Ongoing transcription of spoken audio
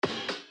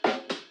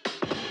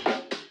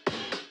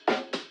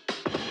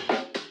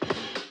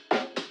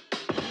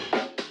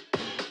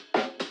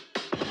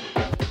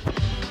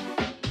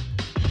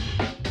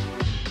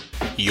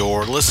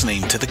You're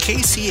listening to the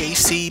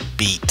KCAC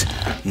Beat.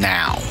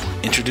 Now,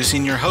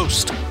 introducing your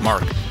host,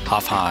 Mark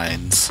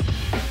Hoffhines.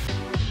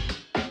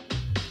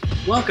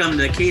 Welcome to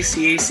the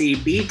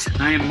KCAC Beat.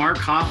 I am Mark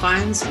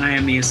Hoffhines. I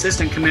am the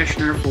Assistant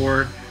Commissioner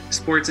for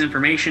Sports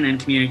Information and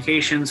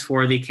Communications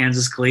for the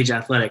Kansas Collegiate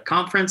Athletic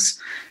Conference.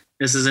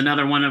 This is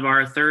another one of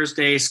our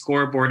Thursday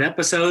scoreboard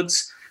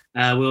episodes.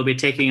 We'll be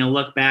taking a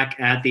look back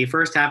at the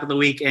first half of the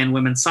week in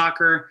women's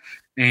soccer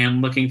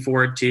and looking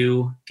forward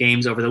to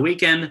games over the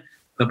weekend.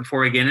 But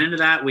before we get into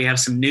that, we have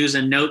some news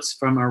and notes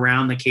from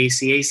around the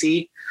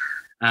KCAC.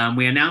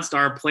 We announced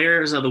our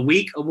Players of the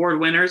Week award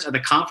winners at the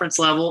conference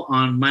level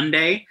on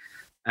Monday.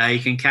 You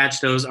can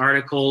catch those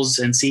articles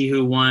and see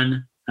who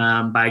won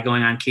by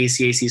going on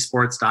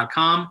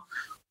kcacsports.com.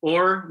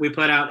 Or we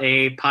put out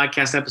a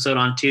podcast episode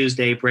on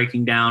Tuesday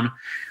breaking down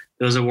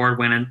those award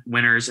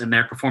winners and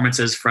their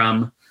performances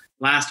from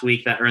last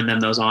week that earned them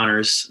those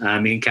honors. You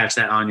can catch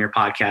that on your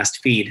podcast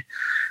feed.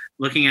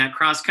 Looking at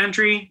cross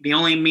country, the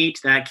only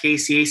meet that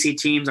KCAC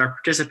teams are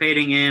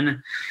participating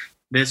in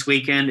this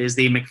weekend is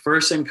the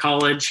McPherson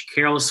College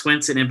Carol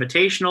Swinson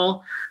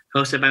Invitational,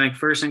 hosted by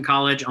McPherson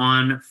College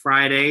on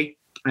Friday,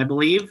 I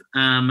believe.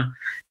 And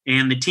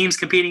the teams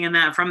competing in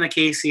that from the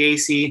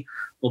KCAC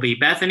will be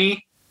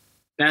Bethany,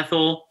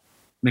 Bethel,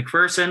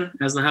 McPherson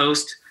as the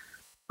host,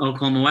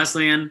 Oklahoma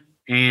Wesleyan,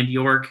 and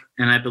York.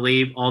 And I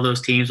believe all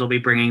those teams will be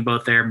bringing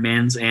both their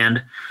men's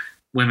and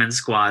women's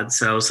squads.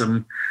 So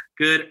some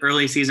good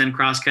early season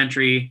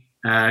cross-country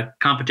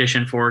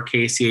competition for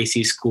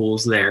KCAC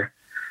schools there.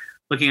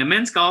 Looking at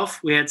men's golf,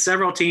 we had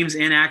several teams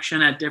in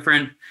action at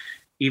different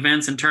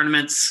events and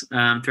tournaments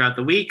throughout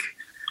the week.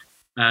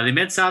 The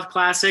Mid-South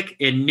Classic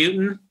in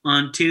Newton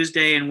on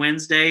Tuesday and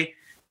Wednesday.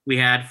 We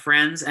had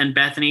Friends and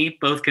Bethany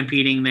both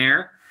competing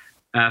there.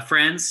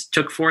 Friends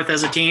took fourth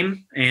as a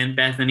team, and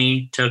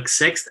Bethany took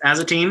sixth as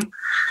a team.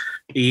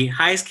 The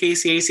highest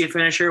KCAC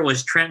finisher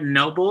was Trenton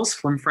Nobles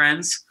from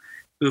Friends,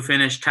 who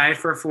finished tied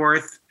for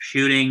fourth,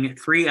 shooting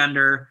 3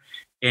 under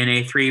in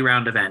a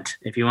 3-round event.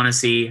 If you want to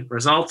see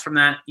results from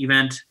that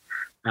event,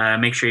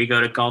 make sure you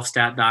go to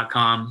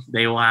golfstat.com.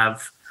 They will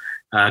have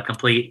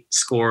complete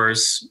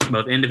scores,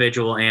 both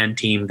individual and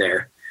team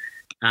there.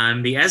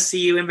 The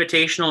SCU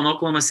Invitational in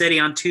Oklahoma City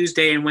on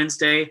Tuesday and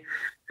Wednesday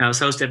was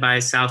hosted by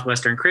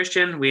Southwestern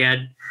Christian. We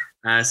had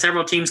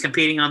several teams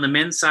competing on the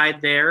men's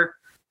side there.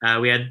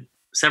 We had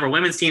several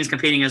women's teams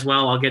competing as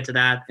well. I'll get to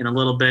that in a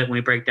little bit when we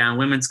break down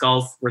women's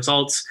golf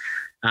results.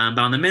 But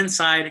on the men's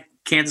side,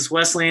 Kansas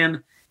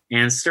Wesleyan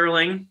and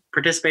Sterling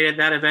participated in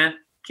that event.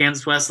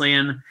 Kansas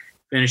Wesleyan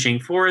finishing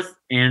fourth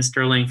and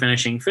Sterling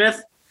finishing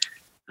fifth.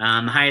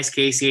 The highest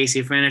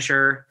KCAC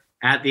finisher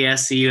at the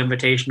SCU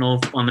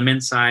Invitational on the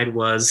men's side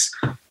was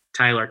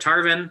Tyler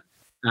Tarvin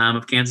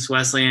of Kansas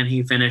Wesleyan.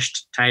 He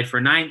finished tied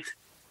for ninth,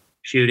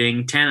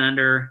 shooting 10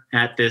 under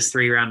at this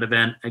 3-round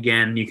event.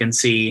 Again, you can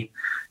see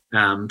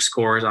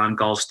scores on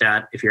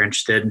GolfStat. If you're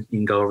interested, you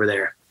can go over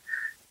there.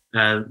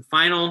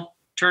 Final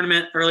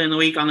tournament early in the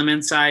week on the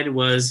men's side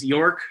was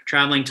York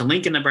traveling to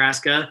Lincoln,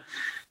 Nebraska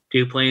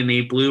to play in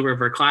the Blue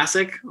River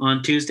Classic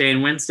on Tuesday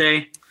and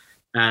Wednesday.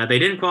 They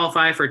didn't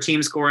qualify for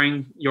team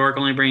scoring, York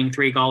only bringing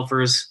 3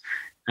 golfers.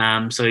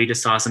 So you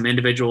just saw some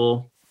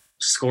individual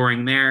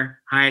scoring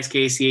there. Highest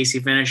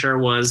KCAC finisher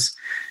was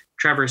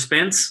Trevor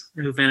Spence,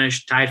 who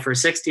finished tied for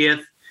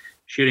 60th,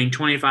 shooting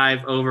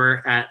 25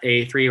 over at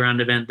a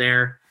 3-round event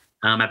there.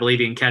 I believe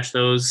you can catch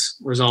those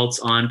results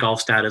on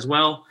GolfStat as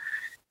well.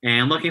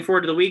 And looking forward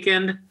to the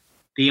weekend,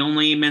 the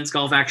only men's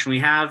golf action we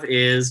have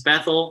is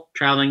Bethel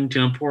traveling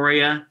to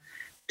Emporia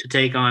to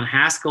take on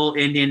Haskell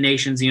Indian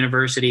Nations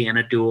University in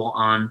a duel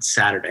on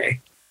Saturday.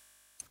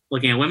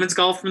 Looking at women's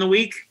golf from the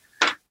week,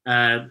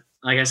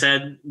 like I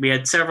said, we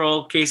had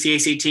several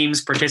KCAC teams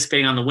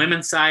participating on the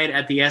women's side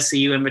at the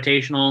SCU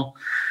Invitational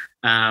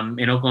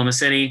in Oklahoma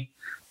City.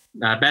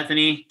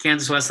 Bethany,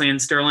 Kansas Wesleyan,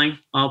 Sterling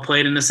all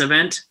played in this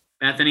event.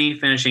 Bethany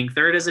finishing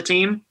third as a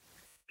team,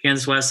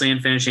 Kansas Wesleyan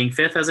finishing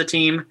fifth as a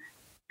team,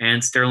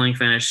 and Sterling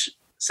finished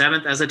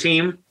seventh as a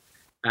team.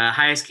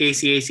 Highest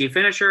KCAC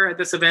finisher at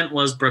this event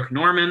was Brooke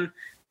Norman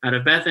out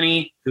of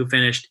Bethany, who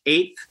finished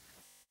 8th,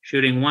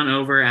 shooting 1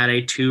 over at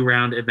a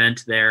 2-round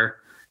event there.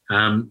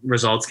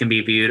 Results can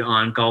be viewed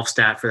on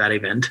GolfStat for that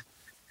event.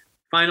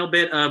 Final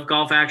bit of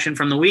golf action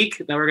from the week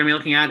that we're going to be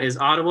looking at is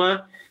Ottawa,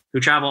 who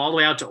travel all the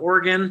way out to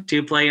Oregon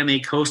to play in the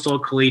Coastal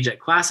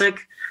Collegiate Classic.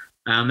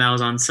 That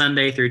was on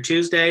Sunday through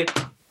Tuesday.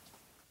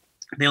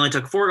 They only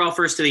took 4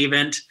 golfers to the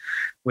event,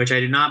 which I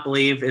do not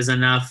believe is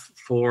enough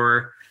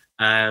for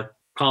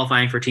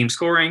qualifying for team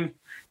scoring.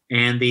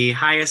 And the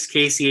highest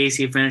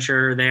KCAC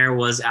finisher there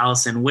was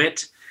Allison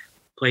Witt,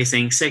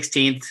 placing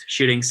 16th,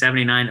 shooting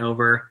 79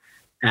 over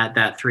at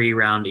that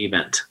 3-round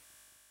event.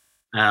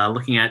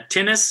 Looking at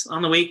tennis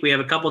on the week, we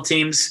have a couple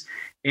teams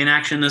in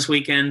action this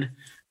weekend.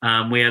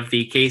 We have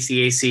the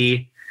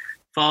KCAC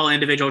Fall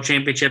Individual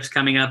Championships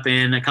coming up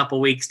in a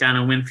couple weeks down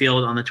in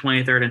Winfield on the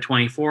 23rd and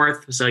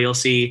 24th. So you'll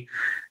see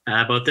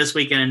both this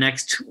weekend and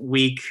next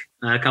week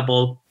a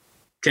couple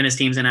tennis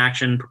teams in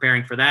action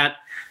preparing for that.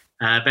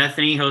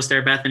 Bethany hosts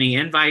their Bethany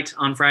Invite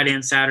on Friday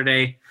and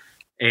Saturday,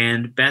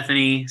 And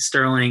Bethany,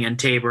 Sterling, and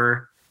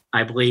Tabor,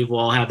 I believe, will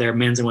all have their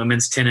men's and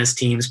women's tennis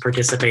teams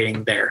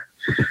participating there.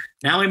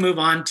 Now we move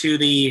on to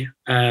the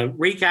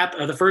recap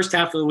of the first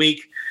half of the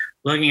week,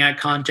 looking at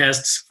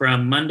contests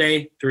from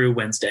Monday through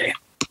Wednesday.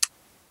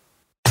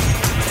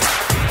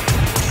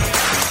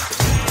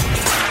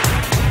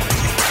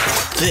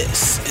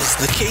 This is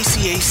the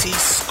KCAC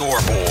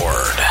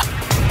scoreboard.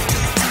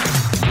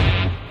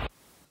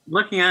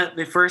 Looking at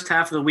the first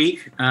half of the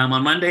week,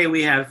 on Monday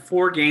we have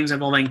 4 games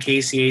involving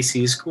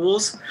KCAC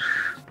schools.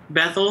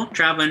 Bethel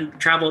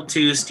traveled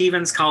to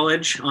Stevens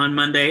College on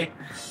Monday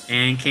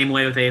and came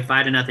away with a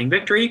 5-0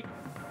 victory.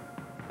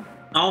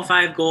 All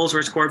 5 goals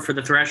were scored for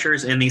the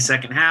Threshers in the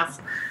second half.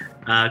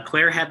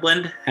 Claire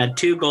Headland had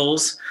 2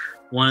 goals,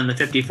 one in the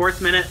 54th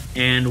minute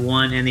and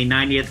one in the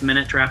 90th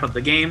minute to wrap up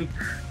the game.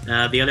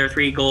 The other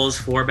 3 goals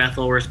for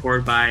Bethel were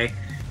scored by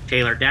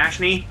Taylor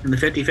Dashney in the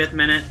 55th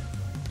minute,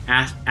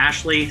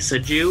 Ashley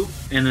Saju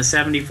in the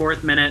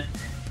 74th minute,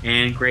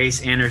 and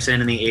Grace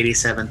Anderson in the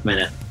 87th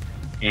minute.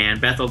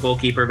 And Bethel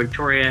goalkeeper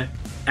Victoria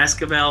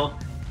Esquivel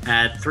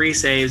had 3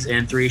 saves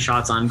and 3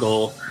 shots on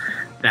goal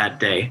that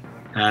day.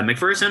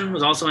 McPherson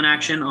was also in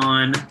action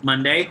on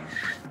Monday,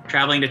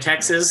 traveling to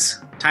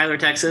Tyler,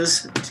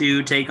 Texas,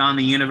 to take on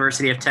the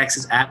University of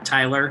Texas at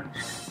Tyler.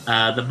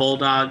 The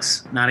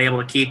Bulldogs not able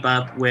to keep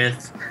up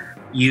with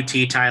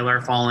UT Tyler,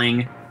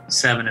 falling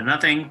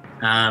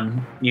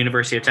 7-0.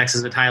 University of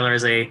Texas at Tyler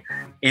is a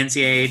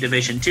NCAA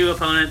Division II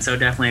opponent, so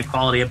definitely a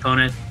quality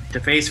opponent to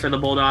face for the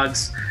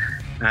Bulldogs.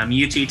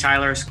 UT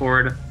Tyler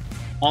scored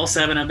all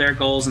 7 of their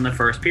goals in the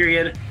first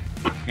period.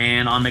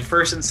 And on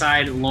McPherson's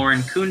side,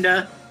 Lauren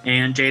Kunda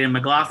and Jaden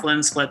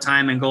McLaughlin split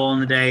time and goal in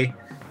the day.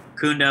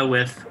 Kunda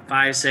with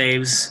 5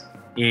 saves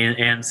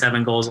and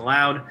 7 goals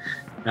allowed.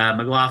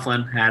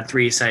 McLaughlin had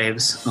 3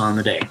 saves on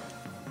the day.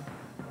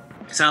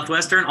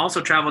 Southwestern also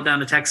traveled down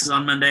to Texas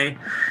on Monday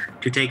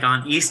to take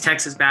on East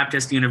Texas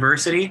Baptist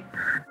University,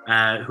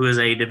 who is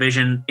a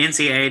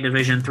NCAA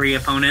Division III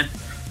opponent.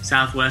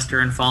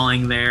 Southwestern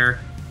falling there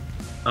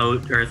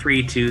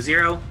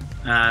 3-0.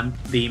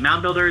 The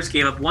Mound Builders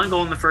gave up 1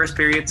 goal in the first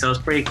period, so it was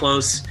pretty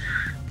close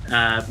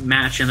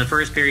match in the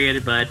first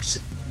period, but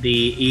the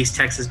East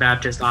Texas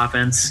Baptist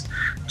offense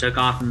took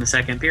off in the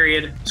second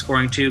period,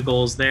 scoring 2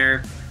 goals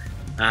there.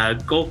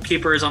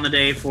 Goalkeepers on the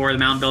day for the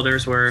Mound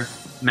Builders were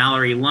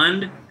Mallory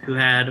Lund, who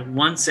had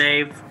 1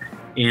 save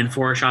in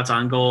 4 shots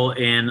on goal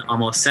in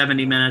almost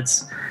 70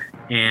 minutes,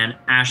 and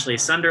Ashley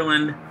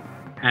Sunderland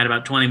had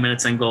about 20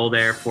 minutes in goal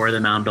there for the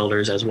Mound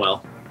Builders as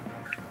well.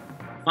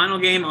 Final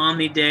game on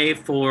the day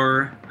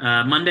for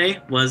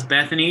Monday was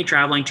Bethany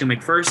traveling to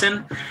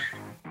McPherson,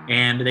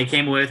 and they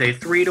came away with a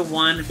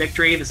 3-1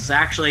 victory. This is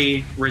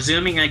actually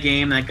resuming a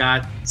game that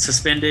got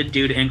suspended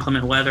due to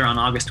inclement weather on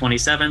August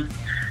 27th.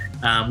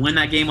 When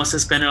that game was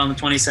suspended on the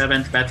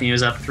 27th, Bethany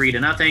was up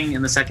 3-0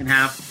 in the second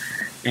half,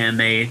 and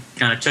they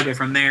kind of took it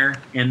from there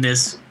in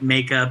this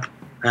makeup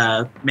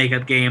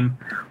game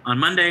on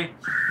Monday.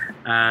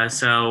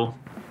 So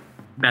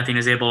Bethany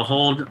is able to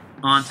hold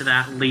on to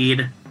that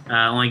lead,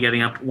 only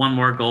giving up 1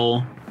 more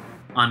goal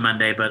on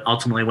Monday, but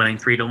ultimately winning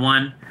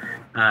 3-1.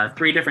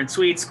 3 different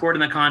Swedes scored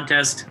in the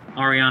contest: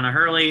 Ariana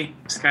Hurley,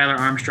 Skylar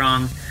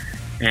Armstrong,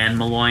 and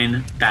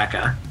Maloyne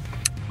Baca.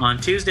 On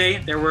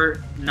Tuesday, there were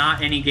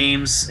not any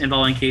games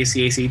involving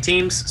KCAC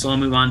teams, so we'll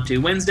move on to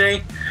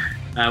Wednesday,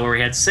 where we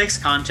had 6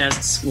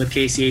 contests with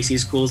KCAC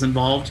schools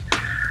involved.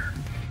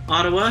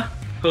 Ottawa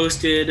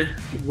hosted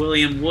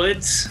William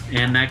Woods,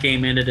 and that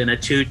game ended in a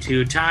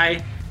 2-2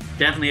 tie.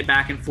 Definitely a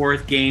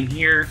back-and-forth game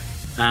here.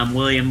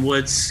 William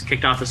Woods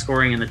kicked off the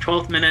scoring in the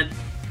 12th minute,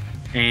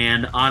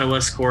 and Ottawa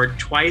scored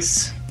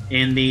twice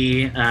in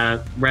the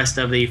rest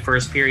of the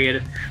first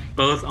period,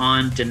 both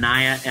on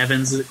Denia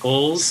Evans'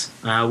 goals,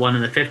 one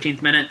in the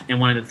 15th minute and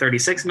one in the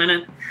 36th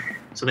minute.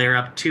 So they were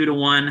up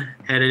 2-1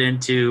 headed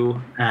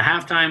into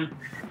halftime,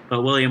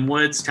 but William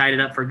Woods tied it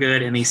up for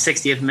good in the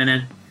 60th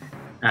minute.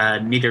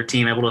 Neither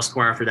team able to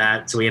score after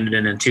that, so we ended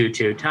in a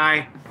 2-2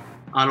 tie.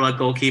 Ottawa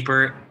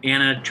goalkeeper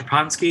Anna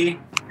Traponsky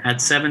had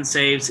 7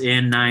 saves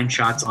in 9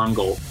 shots on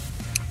goal.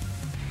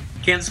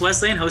 Kansas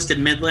Wesleyan hosted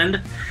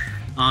Midland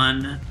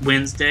on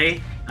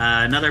Wednesday.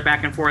 Another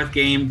back-and-forth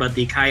game, but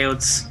the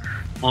Coyotes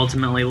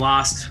ultimately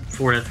lost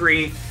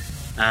 4-3.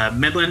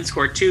 Midland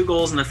scored 2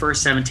 goals in the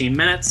first 17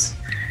 minutes.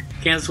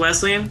 Kansas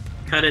Wesleyan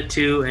cut it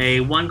to a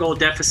 1-goal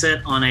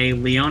deficit on a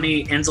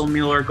Leonie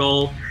Inselmuller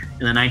goal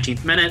in the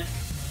 19th minute.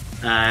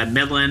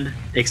 Midland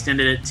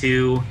extended it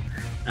to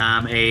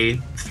a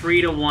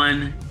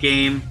 3-1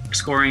 game,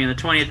 scoring in the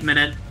 20th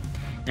minute.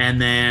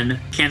 And then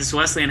Kansas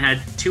Wesleyan had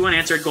 2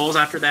 unanswered goals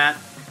after that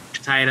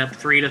to tie it up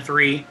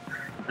 3-3.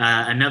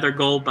 Another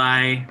goal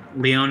by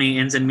Leonie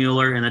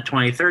Inselmuller in the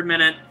 23rd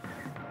minute,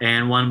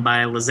 and one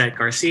by Lizette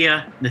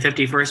Garcia in the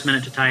 51st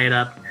minute to tie it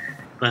up.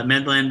 But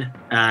Midland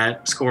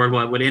scored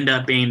what would end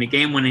up being the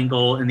game-winning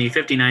goal in the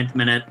 59th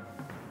minute,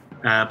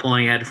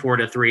 pulling ahead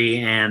 4-3,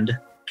 and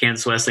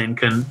Kansas Wesleyan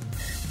couldn't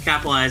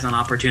capitalize on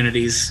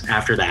opportunities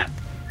after that.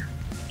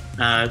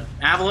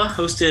 Avila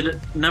hosted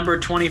number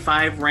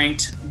 25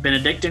 ranked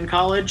Benedictine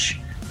College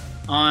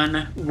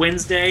on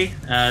Wednesday.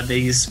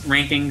 These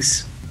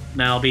rankings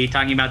that I'll be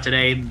talking about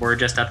today were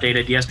just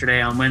updated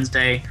yesterday on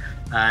Wednesday.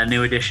 A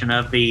new edition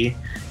of the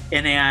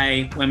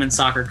NAI Women's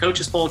Soccer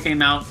Coaches Poll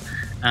came out.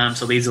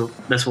 So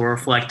this will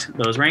reflect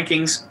those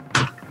rankings.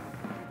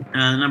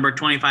 Number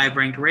 25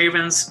 ranked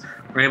Ravens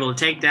were able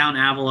to take down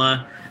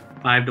Avila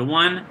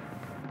 5-1.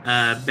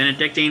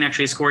 Benedictine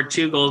actually scored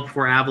 2 goals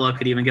before Avila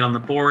could even get on the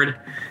board.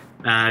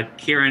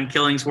 Kieran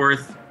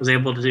Killingsworth was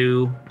able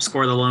to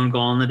score the lone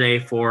goal on the day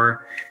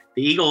for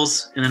the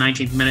Eagles in the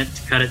 19th minute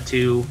to cut it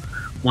to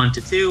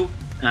 1-2.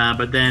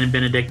 But then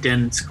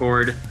Benedictine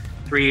scored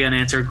 3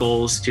 unanswered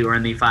goals to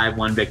earn the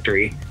 5-1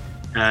 victory.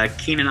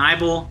 Keenan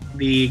Eibel,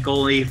 the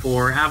goalie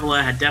for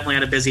Avila, had definitely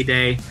had a busy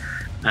day,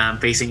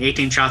 facing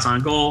 18 shots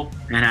on goal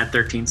and had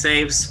 13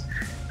 saves,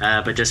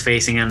 but just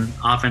facing an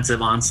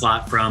offensive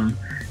onslaught from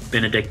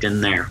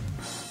Benedictine there.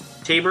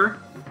 Tabor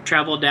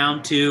traveled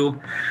down to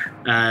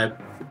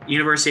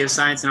University of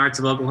Science and Arts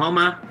of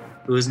Oklahoma,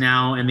 who is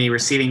now in the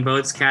receiving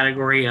votes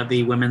category of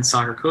the Women's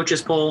Soccer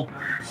Coaches Poll,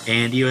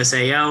 and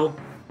USAO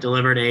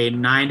delivered a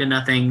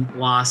 9-0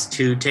 loss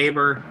to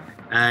Tabor.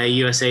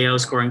 USAO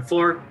scoring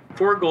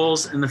four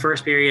goals in the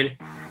first period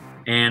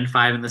and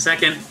 5 in the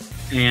second.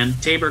 And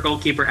Tabor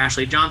goalkeeper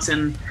Ashley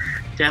Johnson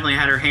definitely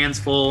had her hands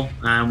full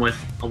with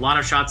a lot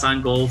of shots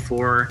on goal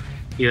for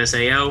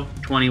USAO,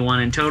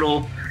 21 in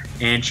total,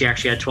 and she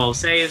actually had 12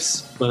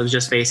 saves, but was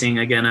just facing,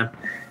 again, an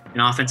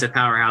offensive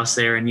powerhouse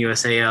there in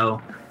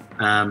USAO,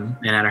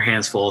 and had her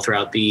hands full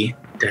throughout the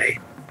day.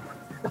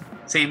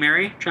 St.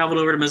 Mary traveled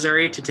over to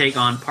Missouri to take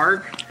on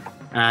Park.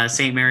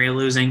 St. Mary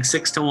losing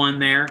 6-1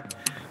 there.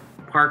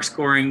 Park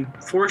scoring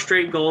 4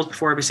 straight goals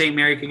before St.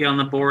 Mary could get on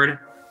the board,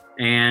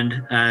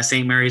 and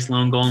St. Mary's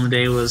lone goal in the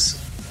day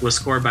was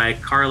scored by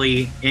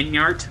Carly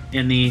Inyart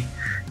in the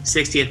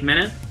 60th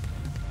minute.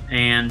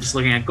 And just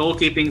looking at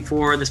goalkeeping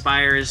for the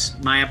Spires,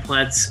 Maya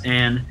Pletz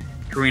and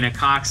Karina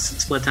Cox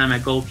split time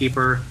at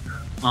goalkeeper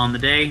on the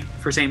day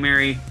for St.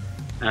 Mary.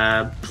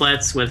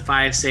 Pletz with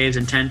 5 saves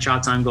and 10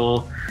 shots on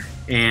goal,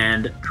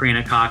 and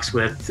Karina Cox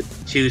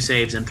with 2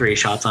 saves and 3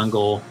 shots on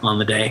goal on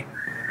the day.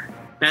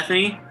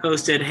 Bethany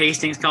hosted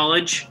Hastings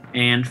College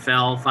and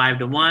fell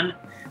 5-1.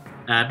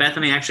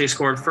 Bethany actually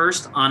scored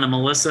first on a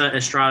Melissa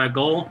Estrada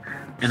goal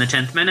in the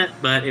 10th minute,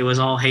 but it was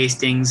all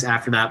Hastings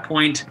after that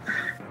point.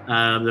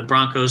 The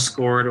Broncos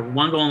scored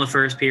 1 goal in the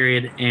first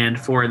period and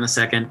 4 in the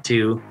second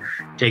to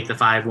take the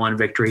 5-1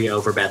 victory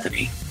over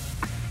Bethany.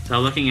 So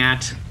looking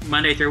at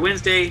Monday through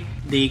Wednesday,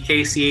 the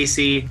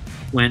KCAC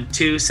went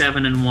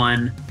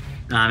 2-7-1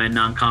 in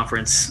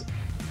non-conference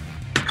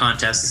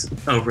contests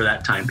over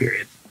that time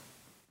period.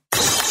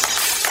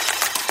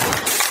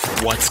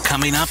 What's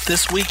coming up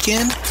this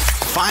weekend?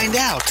 Find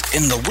out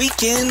in the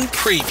weekend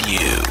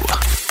preview.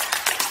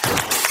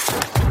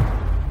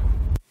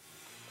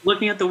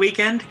 Looking at the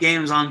weekend,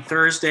 games on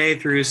Thursday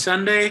through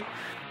Sunday.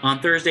 On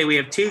Thursday, we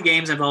have 2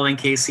 games involving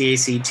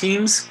KCAC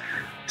teams.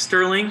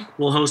 Sterling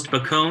will host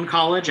Bacone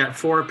College at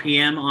 4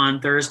 p.m. on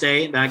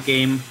Thursday. That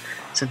game,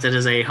 since it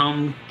is a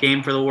home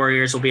game for the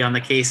Warriors, will be on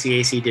the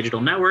KCAC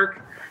Digital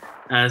Network.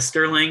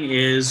 Sterling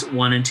is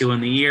 1-2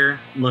 in the year,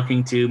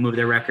 looking to move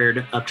their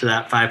record up to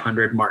that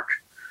 500 mark.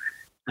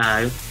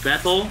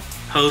 Bethel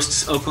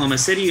hosts Oklahoma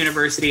City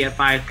University at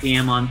 5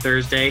 p.m. on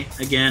Thursday.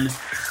 Again,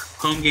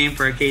 home game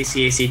for a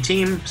KCAC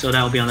team, so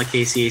that will be on the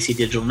KCAC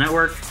Digital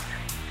Network.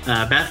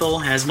 Bethel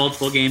has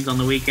multiple games on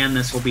the weekend.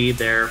 This will be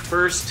their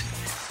first,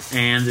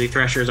 and the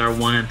Threshers are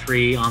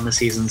 1-3 on the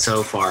season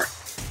so far.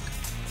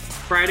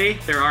 Friday,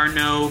 there are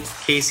no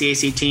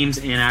KCAC teams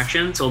in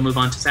action, so we'll move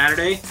on to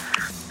Saturday.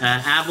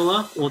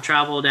 Avila will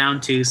travel down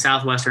to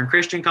Southwestern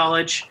Christian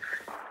College.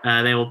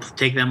 They will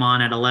take them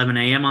on at 11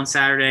 a.m. on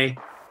Saturday.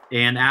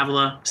 And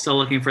Avila still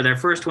looking for their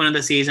first win of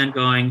the season,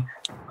 going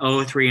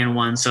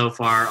 0-3-1 so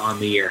far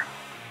on the year.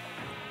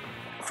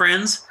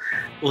 Friends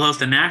will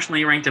host a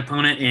nationally ranked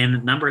opponent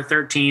in number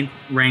 13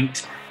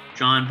 ranked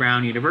John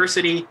Brown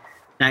University.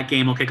 That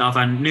game will kick off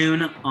at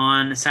noon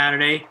on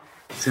Saturday.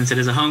 Since it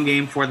is a home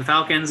game for the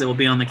Falcons, it will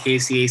be on the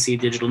KCAC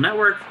Digital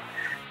Network.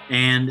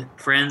 And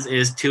Friends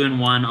is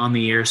 2-1 on the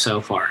year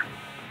so far.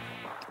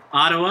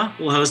 Ottawa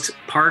will host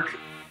Park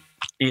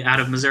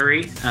out of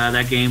Missouri.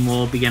 That game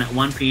will begin at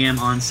 1 p.m.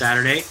 on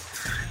Saturday.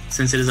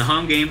 Since it is a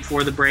home game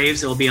for the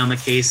Braves, it will be on the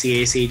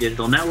KCAC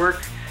Digital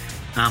Network.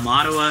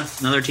 Ottawa,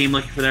 another team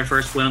looking for their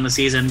first win on the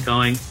season,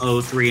 going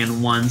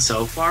 0-3-1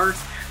 so far.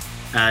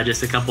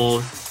 Just a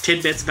couple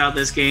tidbits about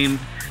this game.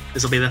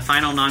 This will be the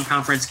final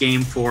non-conference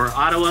game for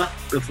Ottawa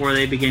before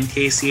they begin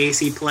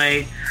KCAC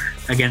play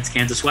against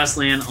Kansas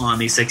Wesleyan on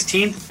the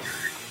 16th.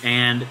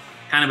 And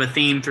kind of a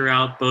theme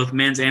throughout both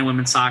men's and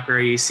women's soccer,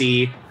 you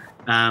see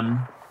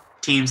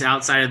teams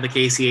outside of the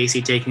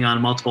KCAC taking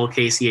on multiple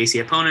KCAC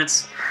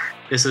opponents.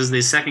 This is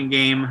the second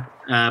game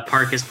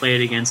Park has played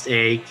against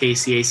a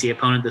KCAC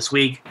opponent this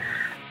week.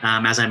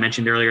 As I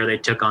mentioned earlier, they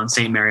took on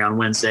St. Mary on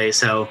Wednesday.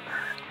 So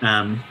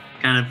kind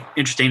of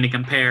interesting to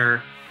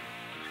compare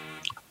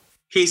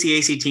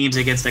KCAC teams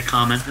against a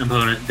common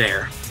opponent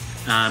there.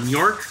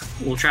 York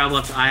will travel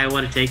up to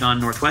Iowa to take on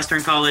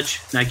Northwestern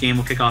College. That game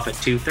will kick off at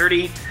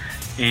 2:30.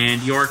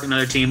 And York,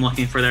 another team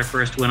looking for their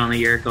first win on the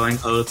year, going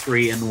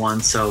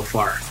 0-3-1 so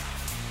far.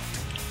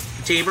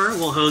 Tabor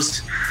will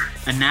host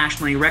a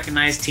nationally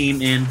recognized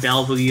team in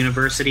Bellevue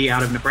University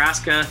out of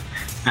Nebraska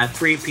at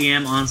 3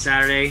 p.m. on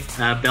Saturday.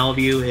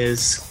 Bellevue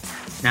is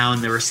now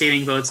in the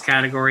receiving votes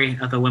category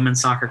of the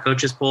Women's Soccer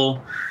Coaches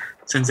Poll.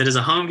 Since it is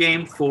a home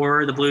game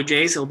for the Blue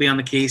Jays, it will be on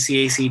the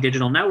KCAC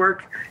Digital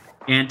Network,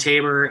 and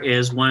Tabor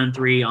is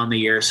 1-3 on the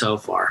year so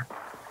far.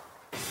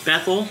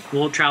 Bethel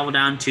will travel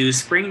down to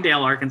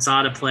Springdale,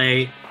 Arkansas to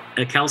play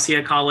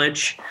Acacia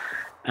College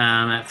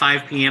at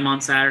 5 p.m. on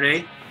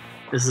Saturday.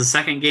 This is the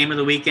second game of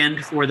the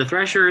weekend for the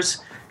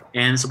Threshers,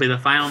 and this will be the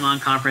final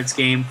non-conference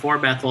game for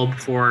Bethel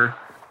before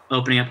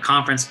opening up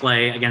conference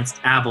play against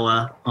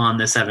Avila on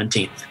the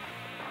 17th.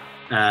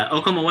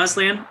 Oklahoma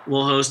Wesleyan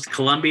will host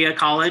Columbia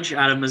College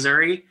out of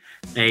Missouri,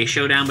 a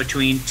showdown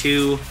between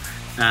two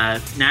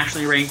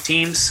nationally ranked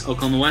teams.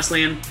 Oklahoma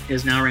Wesleyan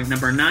is now ranked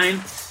number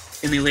 9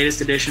 in the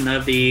latest edition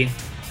of the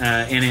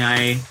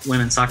NAIA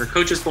Women's Soccer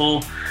Coaches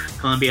Bowl.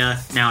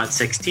 Columbia now at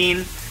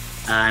 16.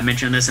 I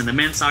mentioned this in the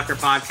men's soccer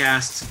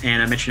podcast,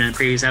 and I mentioned it in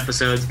previous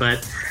episodes, but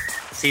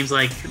it seems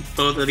like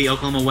both of the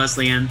Oklahoma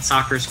Wesleyan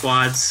soccer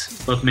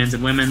squads, both men's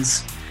and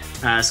women's,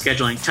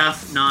 scheduling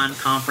tough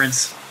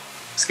non-conference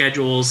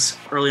schedules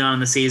early on in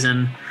the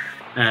season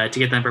to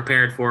get them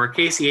prepared for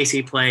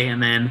KCAC play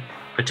and then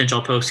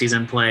potential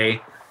postseason play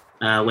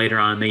later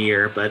on in the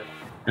year. But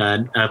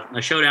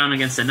a showdown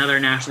against another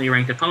nationally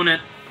ranked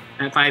opponent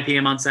at 5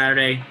 p.m. on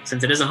Saturday.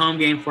 Since it is a home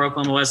game for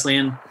Oklahoma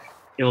Wesleyan,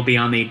 it will be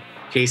on the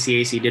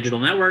KCAC Digital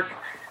Network,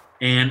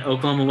 and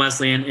Oklahoma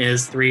Wesleyan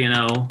is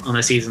 3-0 on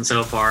the season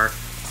so far.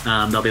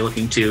 They'll be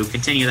looking to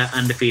continue that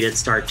undefeated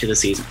start to the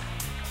season.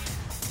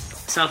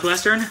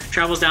 Southwestern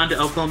travels down to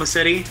Oklahoma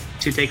City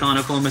to take on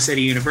Oklahoma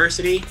City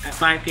University at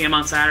 5 p.m.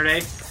 on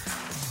Saturday.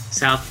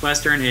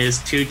 Southwestern is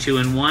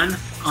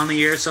 2-1 on the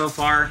year so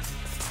far.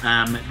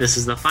 This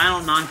is the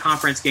final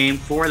non-conference game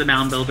for the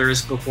Mound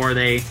Builders before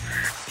they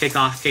kick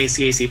off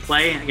KCAC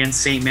play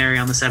against St. Mary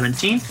on the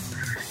 17th.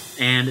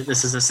 And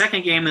this is the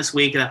second game this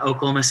week that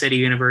Oklahoma City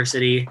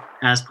University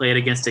has played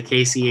against a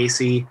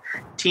KCAC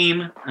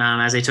team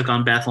as they took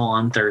on Bethel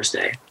on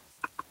Thursday.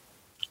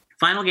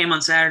 Final game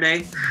on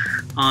Saturday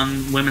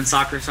on women's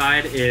soccer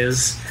side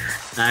is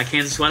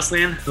Kansas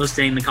Wesleyan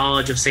hosting the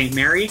College of St.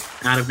 Mary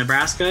out of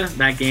Nebraska.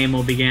 That game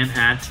will begin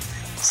at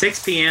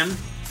 6 p.m.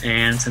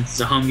 And since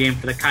it's a home game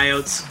for the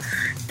Coyotes,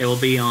 it will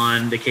be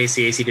on the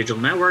KCAC Digital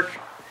Network.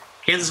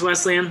 Kansas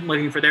Wesleyan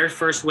looking for their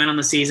first win on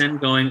the season,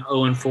 going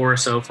 0-4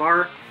 so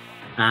far.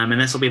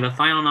 And this will be the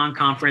final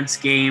non-conference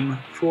game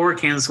for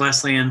Kansas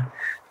Wesleyan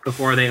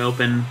before they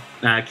open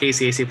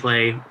KCAC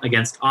play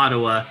against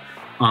Ottawa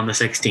on the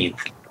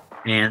 16th.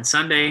 And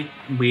Sunday,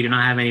 we do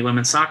not have any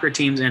women's soccer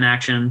teams in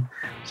action,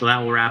 so that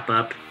will wrap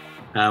up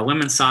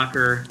women's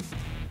soccer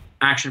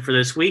action for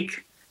this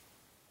week.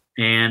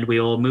 And we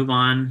will move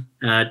on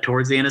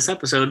towards the end of this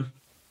episode.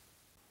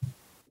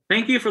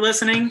 Thank you for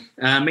listening.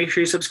 Make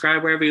sure you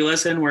subscribe wherever you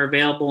listen. We're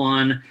available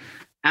on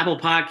Apple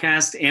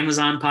Podcasts,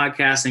 Amazon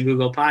Podcasts, and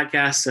Google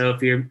Podcasts. So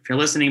if you're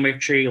listening,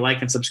 make sure you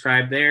like and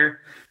subscribe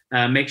there.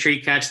 Make sure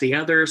you catch the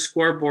other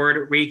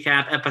scoreboard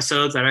recap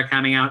episodes that are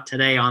coming out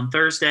today on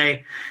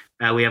Thursday.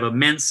 We have a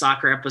men's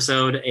soccer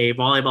episode, a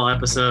volleyball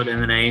episode, and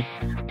then a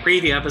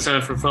preview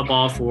episode for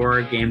football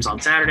for games on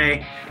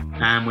Saturday.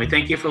 We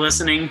thank you for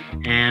listening,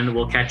 and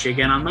we'll catch you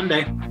again on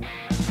Monday.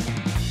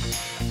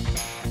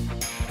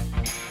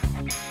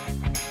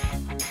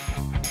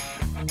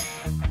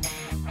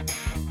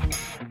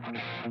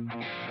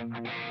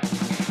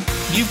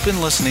 You've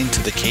been listening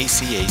to the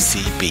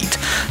KCAC Beat.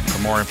 For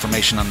more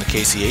information on the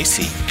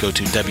KCAC, go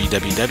to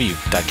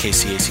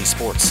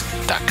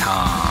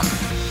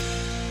www.kcacsports.com.